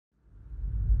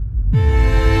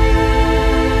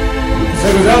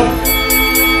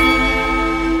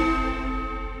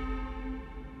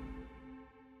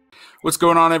What's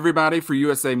going on, everybody? For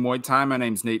USA Muay Thai, my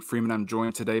name's Nate Freeman. I'm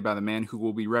joined today by the man who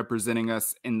will be representing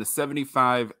us in the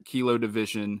 75 kilo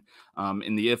division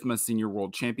in the IFMA Senior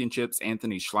World Championships,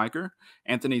 Anthony Schleicher.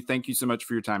 Anthony, thank you so much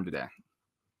for your time today.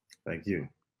 Thank you.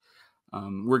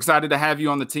 We're excited to have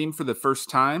you on the team for the first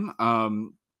time.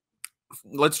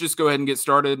 Let's just go ahead and get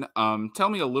started. Tell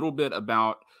me a little bit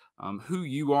about who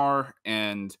you are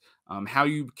and how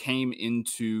you came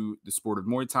into the sport of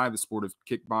Muay Thai, the sport of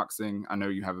kickboxing. I know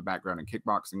you have a background in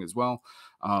kickboxing as well.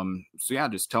 So yeah,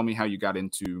 just tell me how you got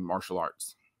into martial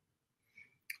arts.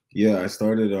 Yeah, I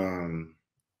started,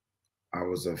 I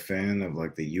was a fan of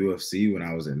like the UFC when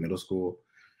I was in middle school.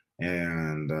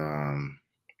 And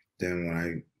then when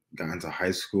I got into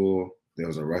high school, there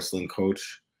was a wrestling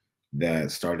coach that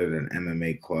started an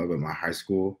MMA club at my high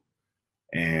school.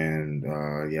 And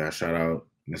yeah, shout out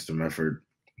Mr. Mefford.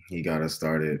 He got us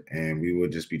started, and we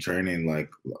would just be training, like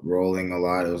rolling a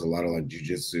lot. It was a lot of like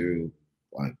jujitsu,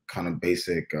 like kind of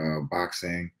basic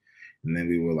boxing, and then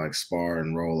we would like spar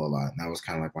and roll a lot. And that was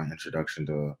kind of like my introduction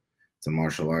to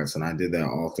martial arts. And I did that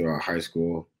all throughout high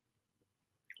school,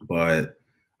 but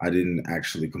I didn't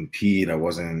actually compete. I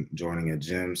wasn't joining a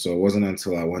gym, so it wasn't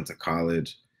until I went to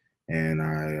college and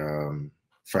I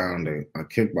found a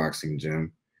kickboxing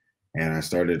gym. And I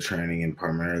started training in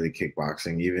primarily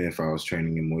kickboxing. Even if I was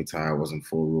training in Muay Thai, I wasn't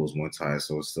full rules Muay Thai,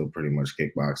 so it's still pretty much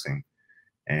kickboxing.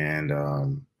 And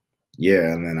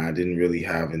yeah, and then I didn't really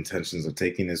have intentions of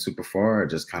taking it super far. I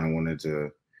just kind of wanted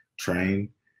to train.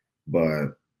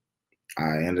 But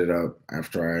I ended up,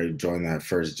 after I joined that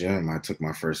first gym, I took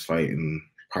my first fight in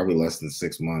probably less than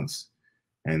 6 months.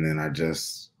 And then I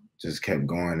just kept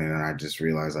going, and I just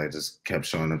realized I just kept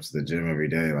showing up to the gym every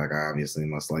day. Like, I obviously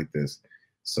must like this.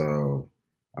 So,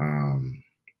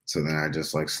 so then I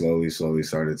just like slowly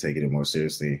started taking it more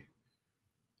seriously,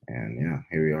 and yeah,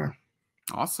 here we are.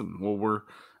 Awesome. Well, we're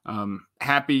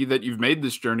happy that you've made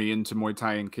this journey into Muay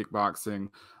Thai and kickboxing.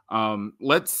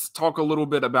 Let's talk a little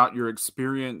bit about your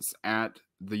experience at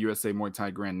the USA Muay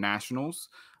Thai Grand Nationals.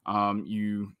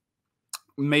 You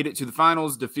made it to the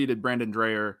finals, defeated Brandon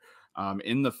Dreyer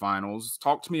in the finals.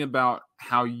 Talk to me about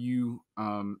how you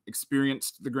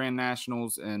experienced the Grand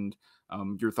Nationals and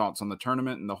your thoughts on the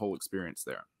tournament and the whole experience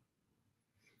there.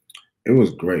 It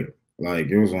was great. Like,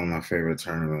 it was one of my favorite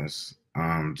tournaments,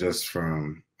 just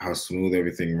from how smooth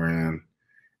everything ran,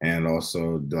 and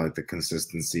also like the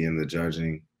consistency in the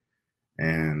judging.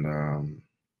 And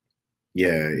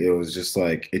yeah, it was just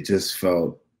like, it just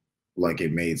felt like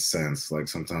it made sense. Like,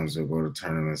 sometimes you'll go to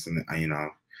tournaments and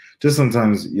just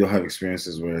sometimes you'll have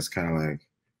experiences where it's kind of like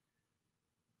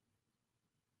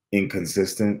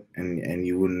inconsistent, and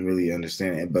you wouldn't really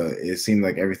understand it, but it seemed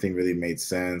like everything really made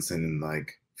sense. And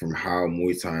like, from how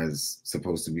Muay Thai is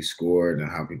supposed to be scored and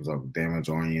how people talk damage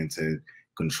oriented,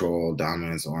 control,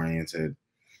 dominance oriented,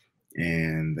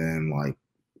 and then like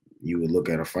you would look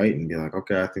at a fight and be like,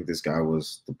 okay, I think this guy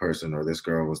was the person, or this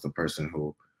girl was the person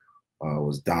who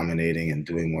was dominating and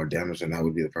doing more damage, and that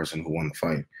would be the person who won the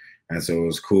fight. And so it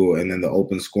was cool. And then the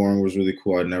open scoring was really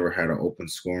cool. I never had an open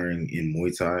scoring in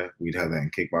Muay Thai. We'd have that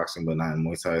in kickboxing, but not in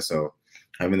Muay Thai. So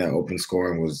having that open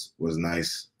scoring was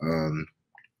nice,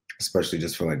 especially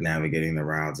just for like navigating the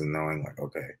rounds and knowing like,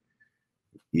 okay,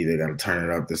 either got to turn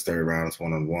it up this third round, it's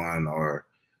 1-on-1, or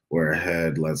we're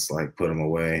ahead, let's like put them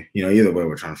away. Either way,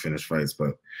 we're trying to finish fights.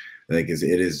 But like, it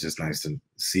is just nice to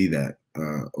see that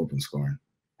open scoring.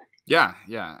 Yeah,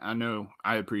 I know.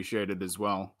 I appreciate it as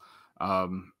well.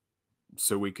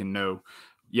 So we can know,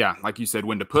 yeah, like you said,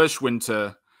 when to push, when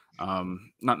to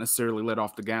not necessarily let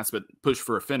off the gas, but push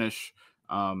for a finish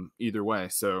either way.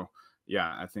 So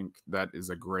yeah, I think that is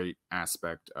a great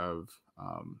aspect of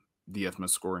the IFMA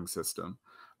scoring system.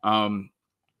 And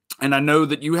I know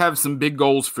that you have some big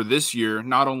goals for this year,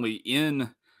 not only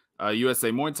in USA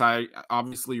Muay Thai.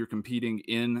 Obviously, you're competing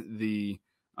in the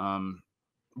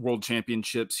World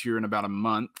Championships here in about a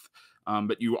month,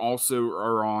 but you also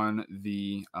are on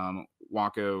the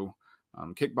WAKO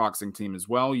kickboxing team as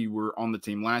well. You were on the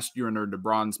team last year and earned a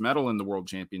bronze medal in the World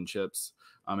Championships,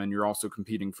 and you're also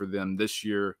competing for them this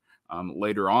year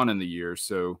later on in the year.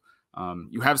 So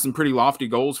you have some pretty lofty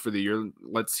goals for the year.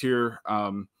 Let's hear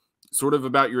sort of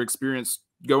about your experience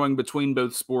going between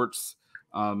both sports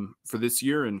for this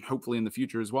year and hopefully in the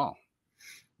future as well.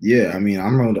 Yeah, I mean,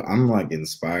 I'm like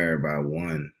inspired by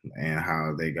one and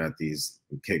how they got these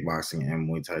kickboxing and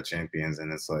Muay Thai champions,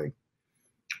 and it's like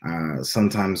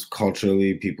sometimes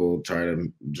culturally people try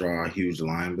to draw a huge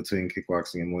line between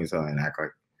kickboxing and Muay Thai and act like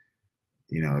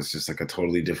it's just like a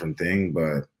totally different thing.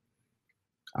 But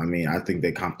I mean, I think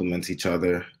they complement each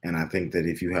other, and I think that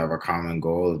if you have a common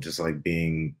goal of just like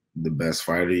being the best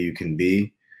fighter you can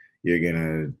be, you're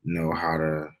gonna know how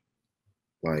to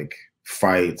like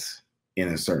fight in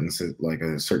a certain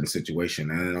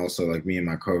situation. And then also like me and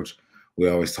my coach, we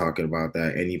always talking about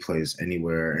that any place,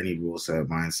 anywhere, any rule set,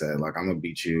 mindset. Like I'm gonna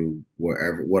beat you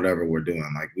whatever we're doing.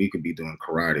 Like we could be doing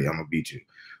karate, I'm gonna beat you.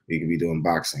 We could be doing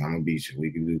boxing, I'm gonna beat you.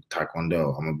 We could do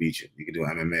taekwondo, I'm gonna beat you. We could do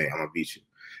MMA, I'm gonna beat you.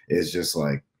 It's just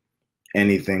like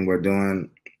anything we're doing,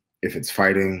 if it's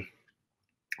fighting,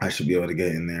 I should be able to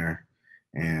get in there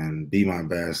and be my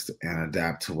best and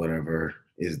adapt to whatever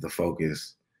is the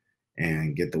focus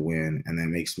and get the win. And that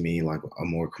makes me like a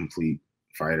more complete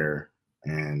fighter.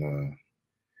 And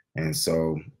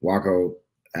so WAKO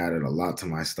added a lot to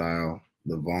my style,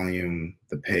 the volume,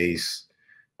 the pace,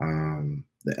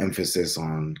 the emphasis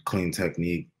on clean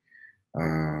technique,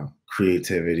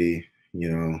 creativity,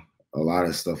 a lot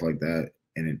of stuff like that.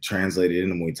 And it translated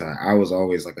into Muay Thai. I was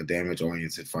always like a damage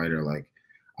oriented fighter. Like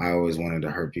I always wanted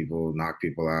to hurt people, knock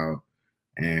people out.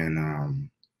 And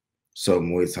so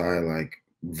Muay Thai like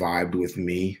vibed with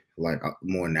me like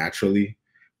more naturally.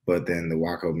 But then the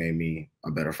WAKO made me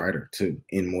a better fighter too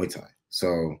in Muay Thai.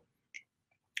 So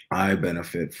I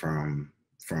benefit from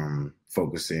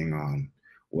focusing on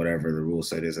whatever the rule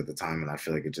set is at the time, and I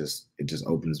feel like it just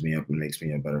opens me up and makes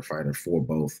me a better fighter for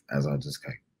both as I just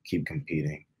keep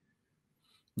competing.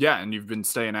 Yeah, and you've been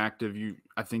staying active.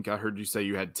 I think I heard you say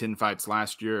you had 10 fights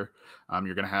last year.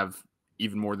 You're going to have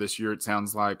even more this year, it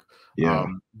sounds like. Yeah.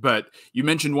 But you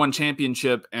mentioned one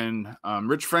championship, and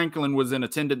Rich Franklin was in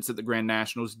attendance at the Grand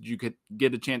Nationals. Did you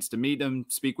get a chance to meet him,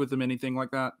 speak with him, anything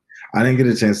like that? I didn't get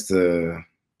a chance to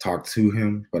talk to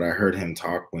him, but I heard him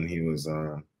talk when he was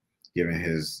giving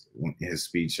his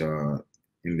speech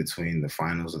in between the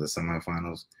finals or the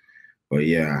semifinals. But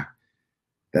yeah,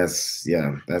 that's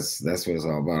what it's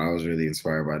all about. I was really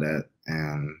inspired by that,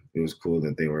 and it was cool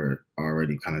that they were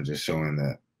already kind of just showing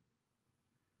that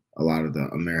a lot of the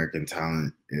American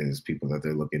talent is people that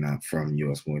they're looking at from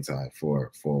US Muay Thai for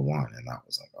one, and I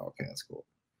was like, oh, okay, that's cool.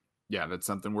 Yeah, that's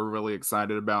something we're really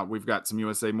excited about. We've got some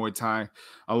USA Muay Thai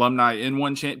alumni in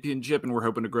one championship, and we're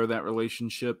hoping to grow that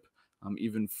relationship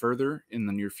even further in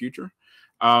the near future.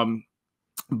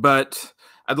 But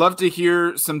I'd love to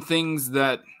hear some things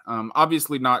that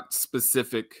obviously not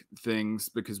specific things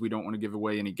because we don't want to give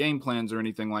away any game plans or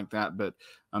anything like that, but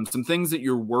some things that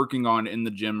you're working on in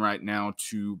the gym right now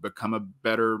to become a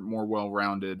better, more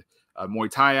well-rounded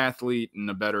Muay Thai athlete and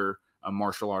a better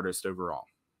martial artist overall.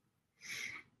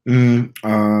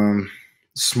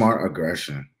 Smart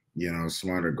aggression,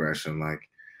 smart aggression. Like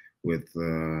with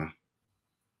the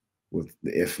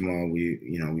IFMA,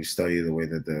 we study the way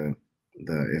that the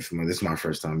IFMA. This is my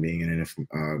first time being in an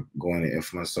IFMA, going to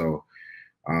IFMA, so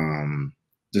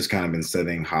just kind of been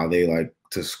studying how they like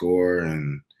to score,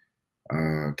 and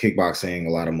kickboxing, a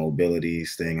lot of mobility,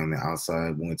 staying on the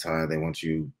outside. Muay Thai, they want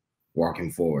you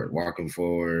walking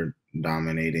forward,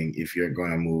 dominating. If you're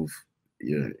going to move,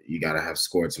 you got to have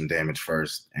scored some damage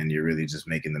first, and you're really just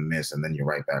making the miss, and then you're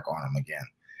right back on them again.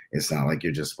 It's not like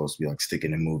you're just supposed to be like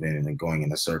sticking and moving and then going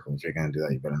in a circle. If you're going to do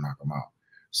that, you better knock them out.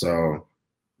 So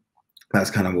that's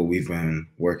kind of what we've been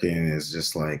working, is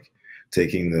just like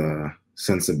taking the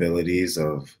sensibilities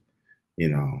of,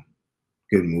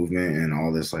 good movement and all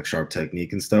this like sharp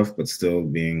technique and stuff, but still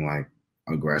being like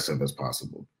aggressive as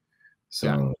possible.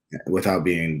 So without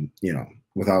being,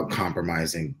 without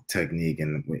compromising technique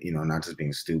and, not just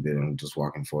being stupid and just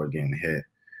walking forward, getting hit,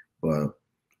 but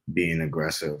being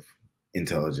aggressive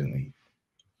intelligently.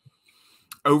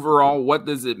 Overall, what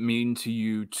does it mean to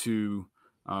you to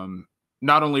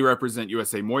not only represent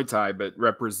USA Muay Thai, but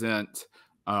represent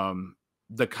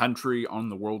the country on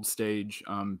the world stage,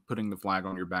 putting the flag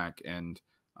on your back and,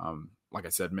 like I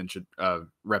said,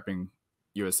 repping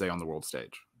USA on the world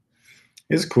stage?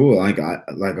 It's cool. Like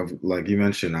you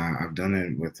mentioned, I've done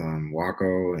it with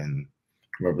WAKO and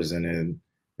represented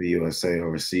the USA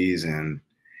overseas, and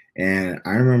I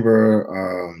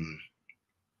remember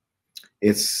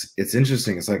it's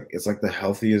interesting. It's like the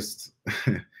healthiest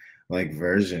like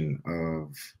version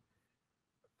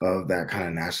of that kind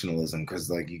of nationalism, because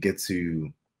like you get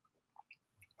to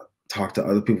talk to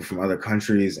other people from other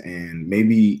countries, and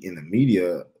maybe in the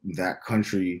media, that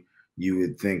country, you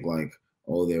would think like,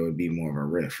 oh, there would be more of a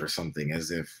riff or something,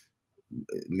 as if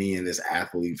me and this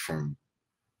athlete from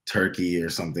Turkey or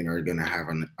something are going to have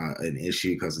an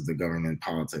issue because of the government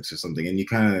politics or something. And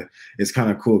it's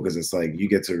kind of cool, because it's like you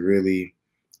get to really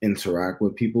interact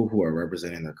with people who are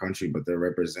representing their country, but they're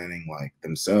representing like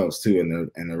themselves too,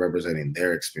 and they're representing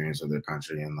their experience of their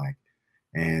country,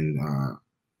 and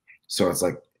so it's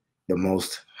like the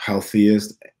most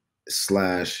healthiest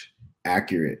 /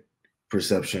 accurate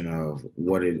perception of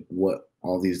what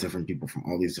all these different people from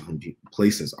all these different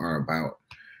places are about.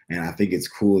 And I think it's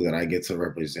cool that I get to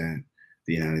represent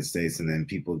the United States, and then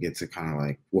people get to kind of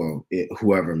like, well,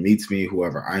 whoever meets me,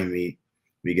 whoever I meet,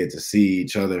 we get to see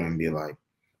each other and be like,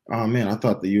 oh man, I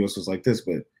thought the US was like this,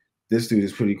 but this dude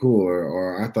is pretty cool.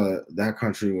 Or I thought that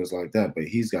country was like that, but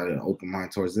he's got an open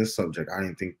mind towards this subject. I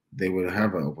didn't think they would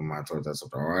have an open mind towards that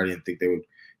subject, or I didn't think they would,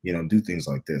 you know, do things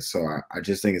like this. So I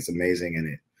just think it's amazing,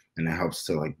 and it helps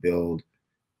to like build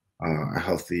a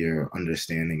healthier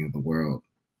understanding of the world.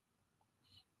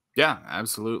 Yeah,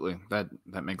 absolutely. That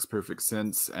makes perfect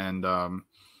sense. And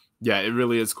yeah, it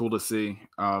really is cool to see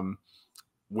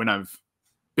when I've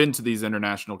been to these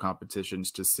international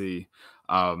competitions to see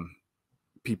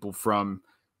people from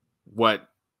what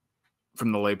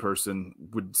from the layperson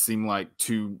would seem like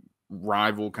two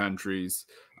rival countries,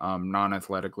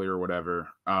 non-athletically or whatever,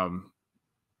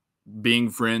 being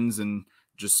friends and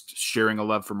just sharing a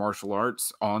love for martial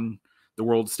arts on the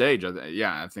world stage.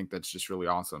 I think that's just really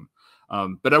awesome.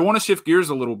 But I want to shift gears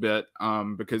a little bit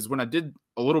because when I did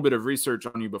a little bit of research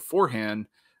on you beforehand,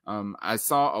 I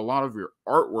saw a lot of your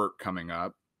artwork coming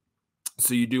up.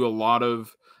 So you do a lot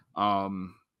of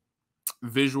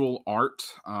visual art.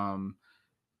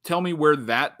 Tell me where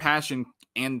that passion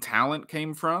and talent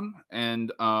came from,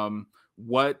 and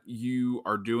what you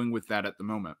are doing with that at the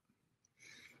moment.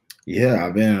 Yeah,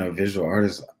 I've been a visual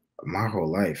artist my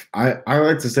whole life. I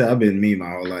like to say I've been me my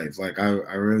whole life. Like I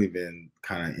really been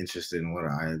kind of interested in what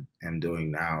I am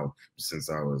doing now since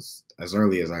I was as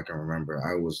early as I can remember.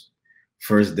 I was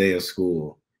first day of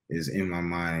school is in my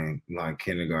mind, like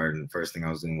kindergarten. First thing I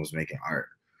was doing was making art,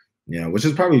 you know, which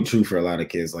is probably true for a lot of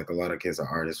kids. Like a lot of kids are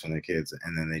artists when they're kids,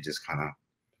 and then they just kind of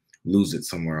lose it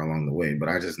somewhere along the way. But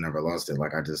I just never lost it.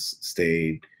 Like I just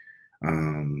stayed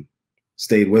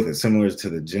with it. Similar to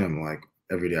the gym, like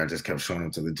every day I just kept showing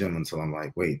up to the gym until I'm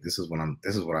like, wait, this is what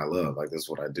I love. Like this is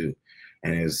what I do.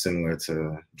 And it was similar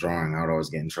to drawing. I would always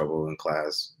get in trouble in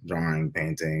class, drawing,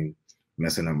 painting,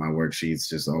 messing up my worksheets,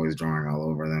 just always drawing all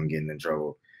over them, getting in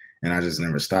trouble. And I just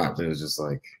never stopped. It was just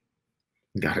like,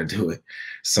 gotta do it.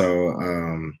 So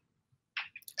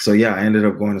yeah, I ended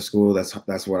up going to school.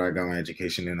 That's where I got my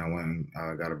education in. I went and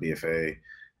got a BFA,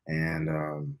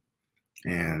 and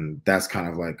that's kind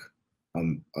of like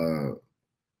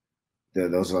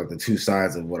those are like the two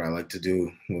sides of what I like to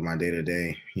do with my day to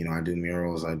day. You know, I do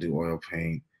murals, I do oil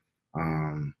paint.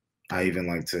 I even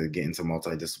like to get into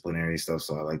multidisciplinary stuff.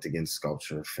 So I like to get into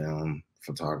sculpture, film,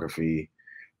 photography,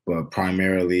 but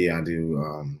primarily I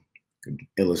do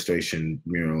illustration,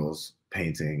 murals,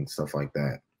 painting, stuff like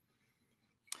that.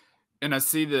 And I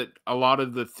see that a lot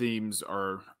of the themes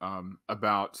are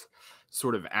about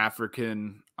sort of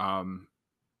African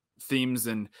themes,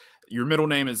 and your middle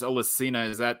name is Olasina.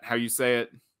 Is that how you say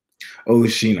it?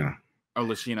 Olashina.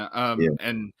 Olashina. Yeah.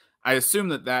 And I assume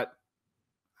that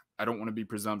I don't want to be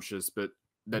presumptuous, but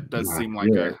that does seem like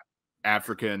a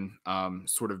African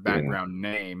sort of background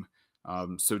name.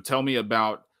 So tell me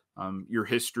about your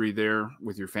history there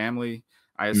with your family,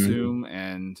 I assume,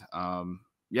 and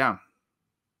yeah.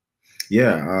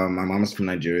 Yeah, my mom's from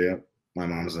Nigeria. My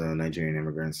mom's a Nigerian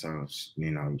immigrant, so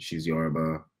you know she's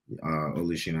Yoruba.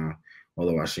 Olishina,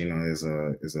 Olawashina is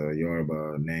a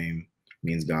Yoruba name,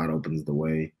 means God opens the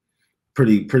way.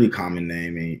 Pretty common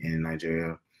name in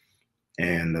Nigeria,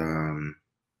 and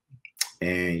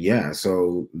yeah,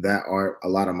 so that art, a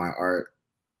lot of my art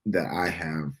that I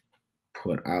have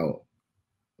put out,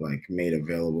 like made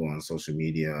available on social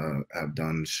media, I've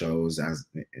done shows as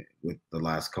with the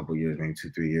last couple years, maybe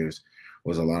 2-3 years,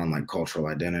 was a lot on like cultural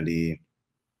identity.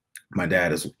 My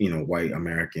dad is, you know, white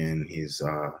American. He's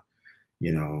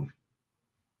you know,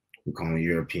 we call him a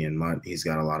European mutt. He's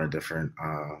got a lot of different,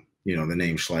 you know, the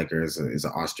name Schleicher is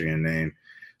an Austrian name.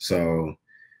 So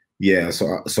yeah,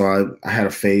 so I had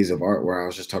a phase of art where I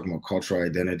was just talking about cultural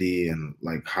identity and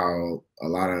like how a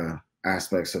lot of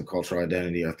aspects of cultural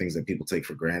identity are things that people take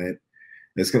for granted.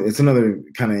 It's another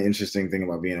kind of interesting thing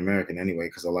about being American anyway,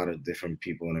 because a lot of different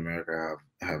people in America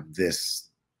have this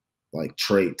like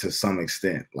trait to some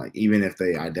extent, like even if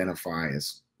they identify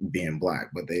as being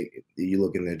Black, but you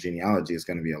look in their genealogy, it's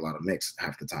going to be a lot of mix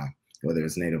half the time, whether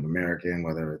it's Native American,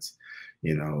 whether it's,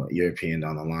 you know, European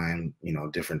down the line, you know,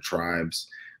 different tribes,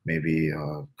 maybe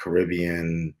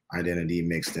Caribbean identity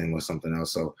mixed in with something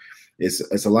else. So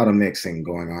it's a lot of mixing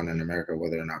going on in America,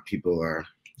 whether or not people are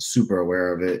super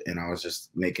aware of it. And I was just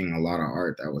making a lot of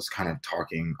art that was kind of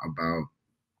talking about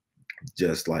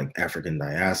just like African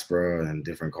diaspora and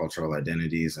different cultural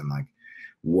identities, and like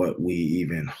what we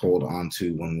even hold on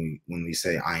to when we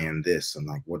say I am this, and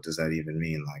like what does that even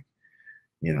mean? Like,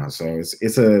 You know, so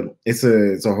it's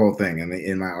a whole thing. And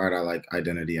in my art, I like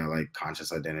identity, I like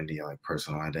conscious identity, I like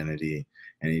personal identity,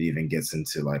 and it even gets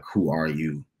into like, who are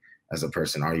you as a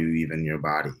person? Are you even your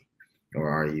body, or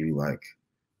are you like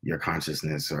your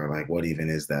consciousness, or like what even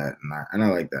is that? And I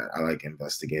like that. I like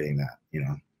investigating that. You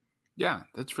know. Yeah,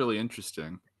 that's really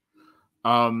interesting.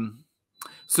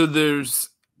 So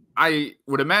I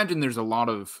would imagine there's a lot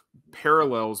of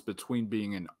parallels between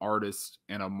being an artist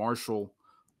and a martial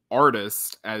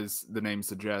artist, as the name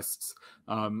suggests.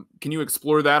 Can you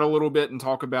explore that a little bit and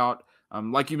talk about,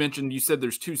 like you mentioned, you said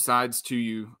there's two sides to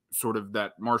you, sort of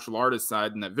that martial artist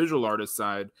side and that visual artist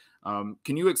side.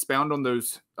 Can you expound on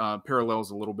those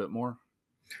parallels a little bit more?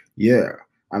 Yeah.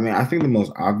 I mean, I think the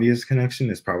most obvious connection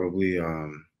is probably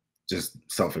just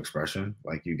self-expression.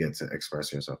 Like, you get to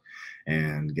express yourself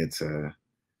and get to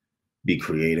be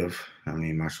creative. I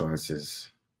mean, martial arts is,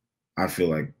 I feel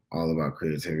like, all about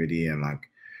creativity, and like,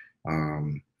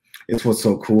 um, it's what's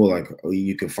so cool. Like,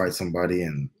 you could fight somebody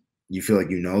and you feel like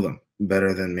you know them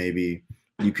better than maybe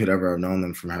you could ever have known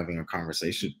them from having a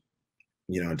conversation.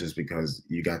 You know, just because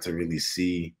you got to really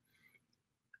see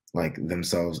like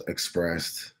themselves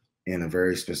expressed in a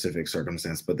very specific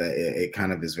circumstance, but that it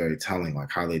kind of is very telling,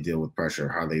 like how they deal with pressure,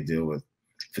 how they deal with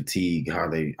fatigue, how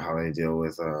they deal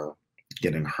with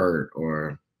getting hurt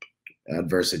or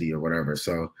adversity or whatever.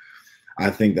 So I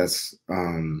think that's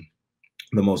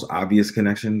the most obvious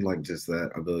connection, like just that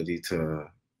ability to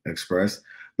express.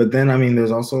 But then, I mean,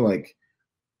 there's also like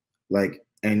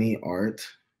any art,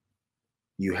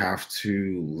 you have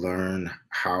to learn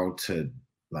how to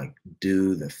like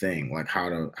do the thing, like how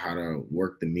to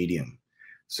work the medium.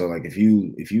 So like, if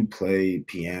you play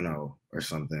piano or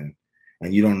something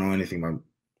and you don't know anything about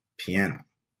piano,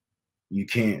 you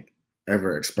can't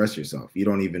ever express yourself. You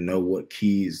don't even know what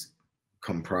keys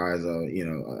comprise a, you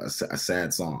know, a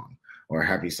sad song or a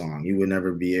happy song. You would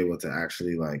never be able to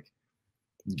actually like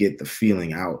get the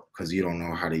feeling out because you don't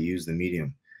know how to use the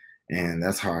medium. And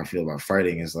that's how I feel about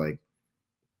fighting, is like,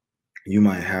 you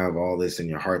might have all this in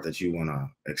your heart that you want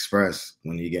to express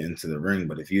when you get into the ring,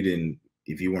 but if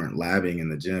you weren't labbing in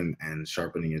the gym and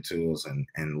sharpening your tools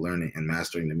and learning and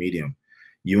mastering the medium,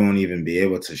 you won't even be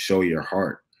able to show your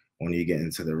heart when you get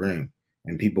into the ring,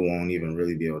 and people won't even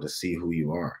really be able to see who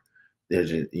you are. They're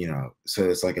just, you know, so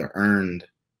it's like an earned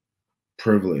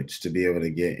privilege to be able to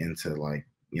get into, like,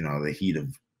 you know, the heat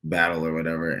of battle or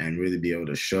whatever, and really be able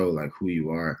to show like who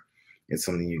you are. It's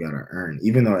something you got to earn,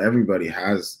 even though everybody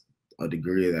has a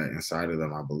degree of that inside of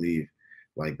them, I believe,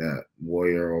 like that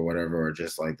warrior or whatever, or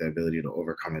just like the ability to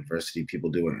overcome adversity.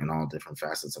 People do it in all different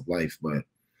facets of life. But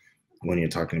when you're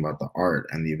talking about the art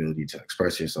and the ability to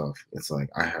express yourself, it's like,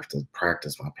 I have to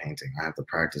practice my painting. I have to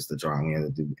practice the drawing. We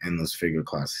have to do endless figure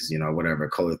classes, you know, whatever,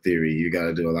 color theory. You got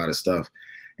to do a lot of stuff.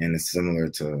 And it's similar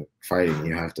to fighting.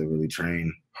 You have to really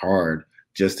train hard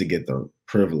just to get the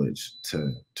privilege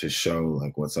to show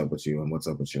like what's up with you and what's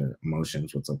up with your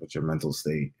emotions, what's up with your mental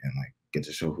state, and like get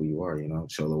to show who you are, you know,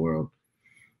 show the world.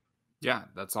 Yeah,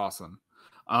 that's awesome.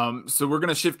 So we're going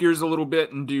to shift gears a little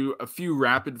bit and do a few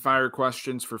rapid fire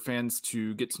questions for fans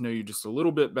to get to know you just a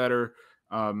little bit better,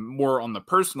 more on the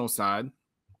personal side.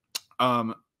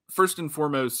 First and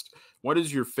foremost, what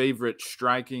is your favorite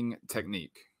striking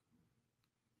technique?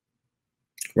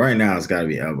 Right now, it's got to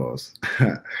be elbows.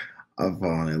 I've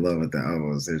fallen in love with the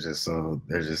elbows. They're just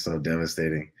so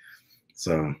devastating.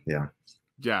 So yeah.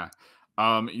 Yeah.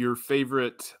 Your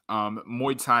favorite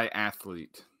Muay Thai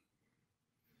athlete?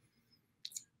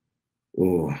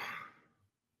 Ooh,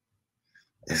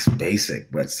 it's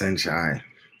basic, but Senchai.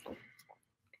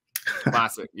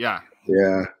 Classic. Yeah.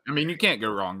 Yeah, I mean, you can't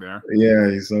go wrong there. yeah,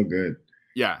 he's so good.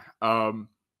 Yeah.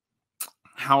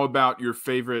 How about your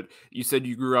favorite? You said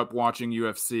you grew up watching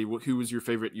UFC. Who was your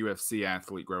favorite UFC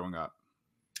athlete growing up?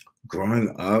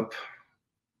 Growing up,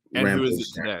 And who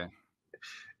is Rampage.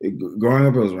 it today? Growing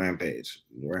up, it was Rampage.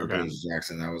 Okay. Rampage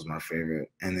Jackson. That was my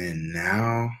favorite. And then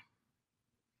now,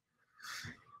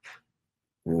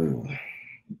 ooh,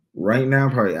 right now,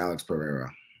 probably Alex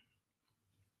Pereira.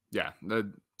 Yeah. I've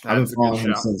been That's a good following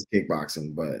him shout. since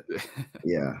kickboxing, but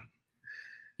yeah.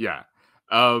 Yeah.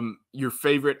 Your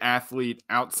favorite athlete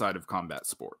outside of combat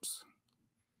sports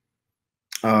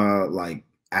Like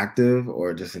active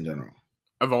or just in general?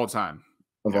 of all time?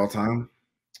 Of Yeah. all time?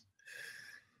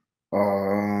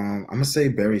 I'm gonna say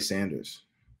Barry Sanders.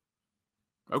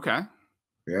 Okay.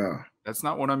 Yeah, That's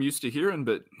not what I'm used to hearing,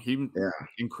 but yeah.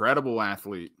 incredible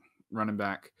athlete, running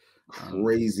back.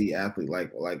 Crazy athlete.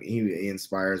 Like he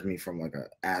inspires me from like a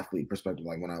athlete perspective.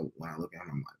 Like when I look at him,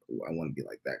 I'm like, ooh, I want to be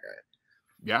like that guy.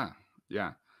 Yeah.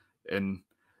 Yeah. And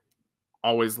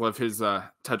always love his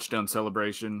touchdown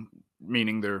celebration.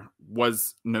 meaning there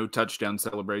was no touchdown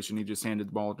celebration. He just handed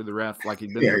the ball to the ref like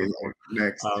he'd been Yeah, there before.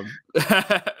 next.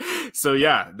 So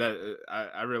yeah, that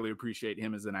I really appreciate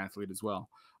him as an athlete as well.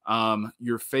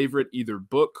 Your favorite either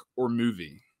book or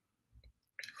movie?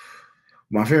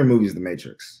 My favorite movie is The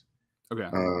Matrix. Okay.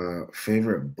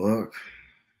 Favorite book?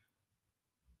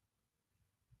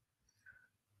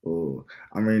 Oh,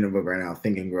 I'm reading a book right now,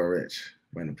 Think and Grow Rich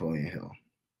by Napoleon Hill.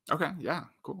 Okay, yeah,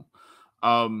 cool.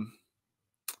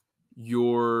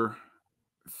 Your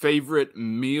favorite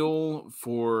meal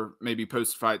for maybe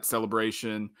post-fight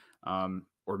celebration,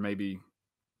 or maybe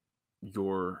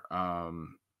your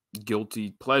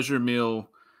guilty pleasure meal.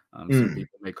 Some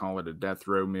people may call it a death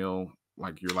row meal,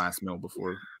 like your last meal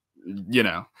before.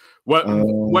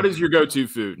 What is your go-to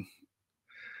food?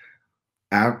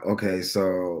 Okay,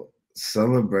 so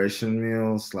celebration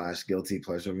meal / guilty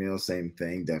pleasure meal, same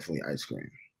thing. Definitely ice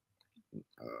cream.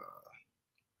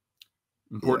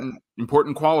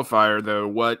 Important qualifier though.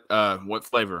 What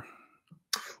flavor?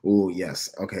 Oh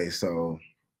yes. Okay, so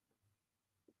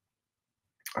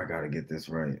I gotta get this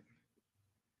right.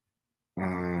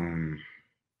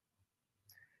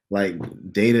 Like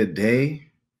day to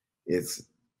day, it's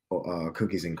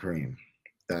cookies and cream.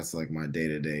 That's like my day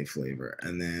to day flavor.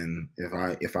 And then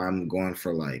if I'm going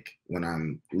for like when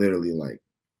I'm literally like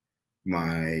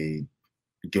my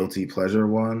guilty pleasure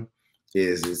one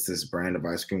is this brand of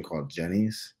ice cream called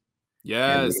Jenny's. And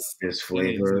Yes, this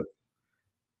flavor,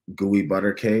 gooey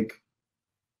butter cake.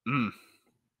 Man,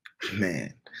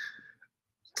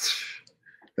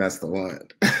 that's the one.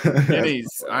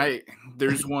 Jenny's.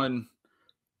 There's one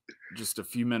just a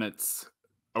few minutes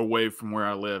away from where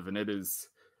I live, and it is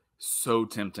so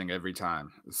tempting every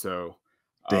time. So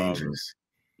dangerous.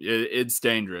 It's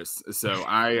dangerous. So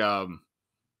I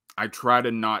try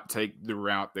to not take the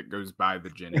route that goes by the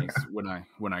Jenny's when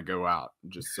I go out,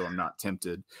 just so I'm not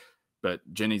tempted. But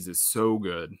Jenny's is so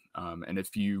good. And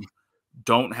if you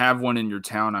don't have one in your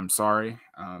town, I'm sorry.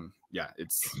 Yeah,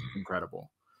 it's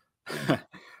incredible.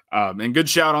 And good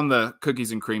shout on the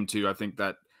cookies and cream too. I think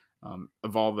that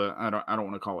of all the I don't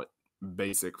want to call it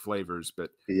basic flavors, but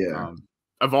yeah,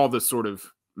 of all the sort of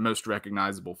most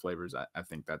recognizable flavors, I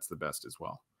think that's the best as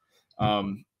well.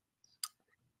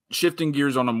 Shifting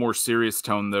gears on a more serious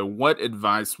tone, though, what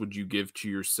advice would you give to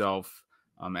yourself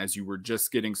as you were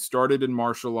just getting started in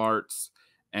martial arts?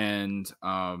 And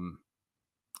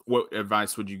what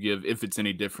advice would you give, if it's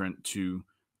any different, to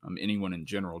anyone in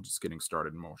general just getting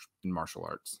started in martial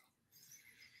arts?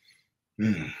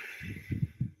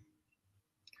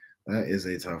 That is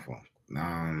a tough one.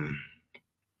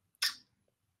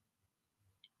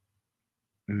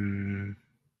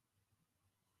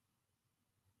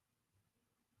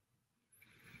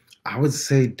 I would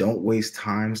say don't waste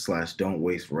time / don't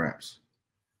waste reps.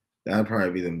 That would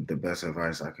probably be the best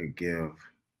advice I could give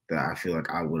that I feel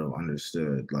like I would have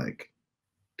understood. Like,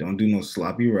 don't do no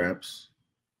sloppy reps,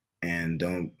 and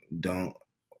don't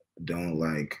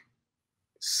like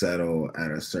settle at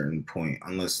a certain point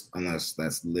unless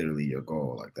that's literally your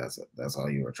goal. Like that's all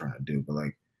you were trying to do. But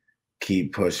like,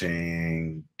 keep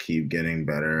pushing, keep getting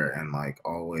better, and like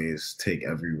always take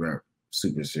every rep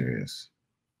super serious.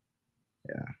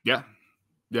 Yeah,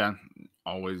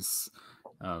 always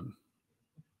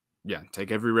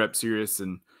take every rep serious,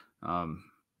 and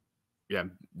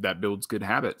that builds good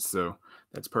habits. So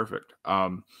that's perfect.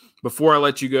 Before I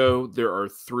let you go, there are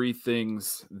 3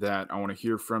 things that I want to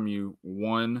hear from you.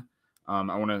 One, I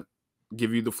want to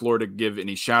give you the floor to give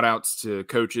any shout outs to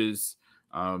coaches,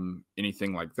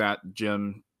 anything like that,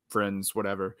 gym friends,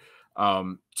 whatever.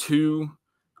 2,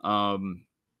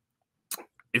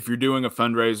 if you're doing a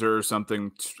fundraiser or something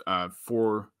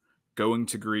for going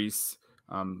to Greece,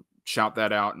 shout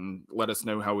that out and let us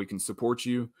know how we can support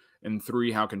you. And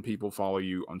 3, how can people follow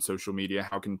you on social media?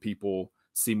 How can people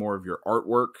see more of your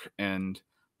artwork and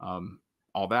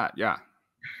all that? Yeah.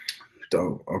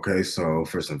 Dope. Okay, so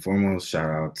first and foremost, shout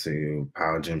out to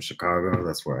Power Gym Chicago.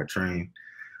 That's where I train.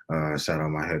 Shout out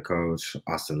my head coach,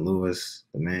 Austin Lewis,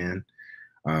 the man.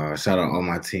 Shout out all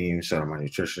my team. Shout out my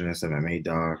nutritionist, MMA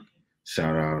doc.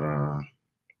 Shout out,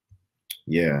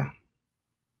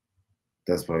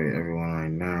 that's probably everyone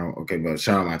right now. Okay, but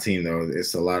shout out my team though.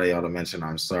 It's a lot of y'all to mention.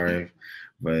 I'm sorry,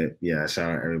 but yeah,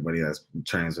 shout out everybody that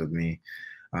trains with me.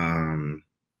 My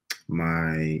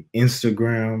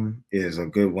Instagram is a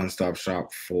good one-stop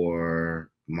shop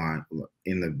for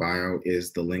in the bio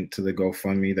is the link to the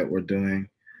GoFundMe that we're doing.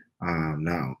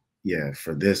 Now,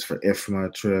 for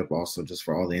IFMA trip, also just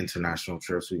for all the international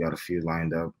trips, we got a few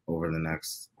lined up over the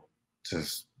next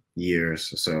just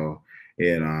years. So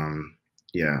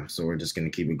so we're just gonna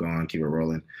keep it going, keep it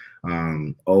rolling.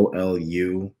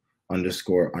 OLU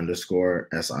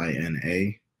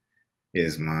 __SINA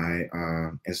is my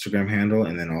Instagram handle.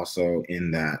 And then also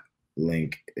in that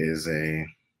link is in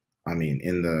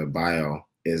the bio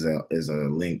is a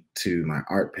link to my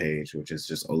art page, which is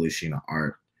just Olushina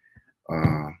Art.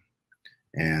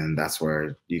 And that's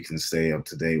where you can stay up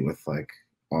to date with like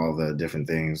all the different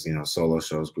things, you know, solo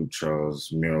shows, group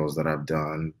shows, murals that I've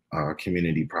done,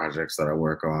 community projects that I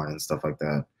work on and stuff like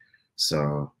that.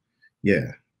 So,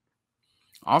 yeah.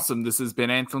 Awesome. This has been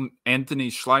Anthony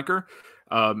Schleicher.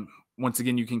 Once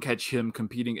again, you can catch him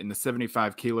competing in the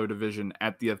 75 kilo division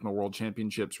at the IFMA World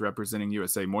Championships representing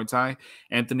USA Muay Thai.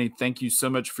 Anthony, thank you so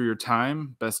much for your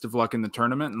time. Best of luck in the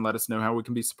tournament, and let us know how we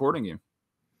can be supporting you.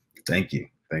 Thank you.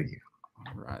 Thank you.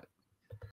 All right.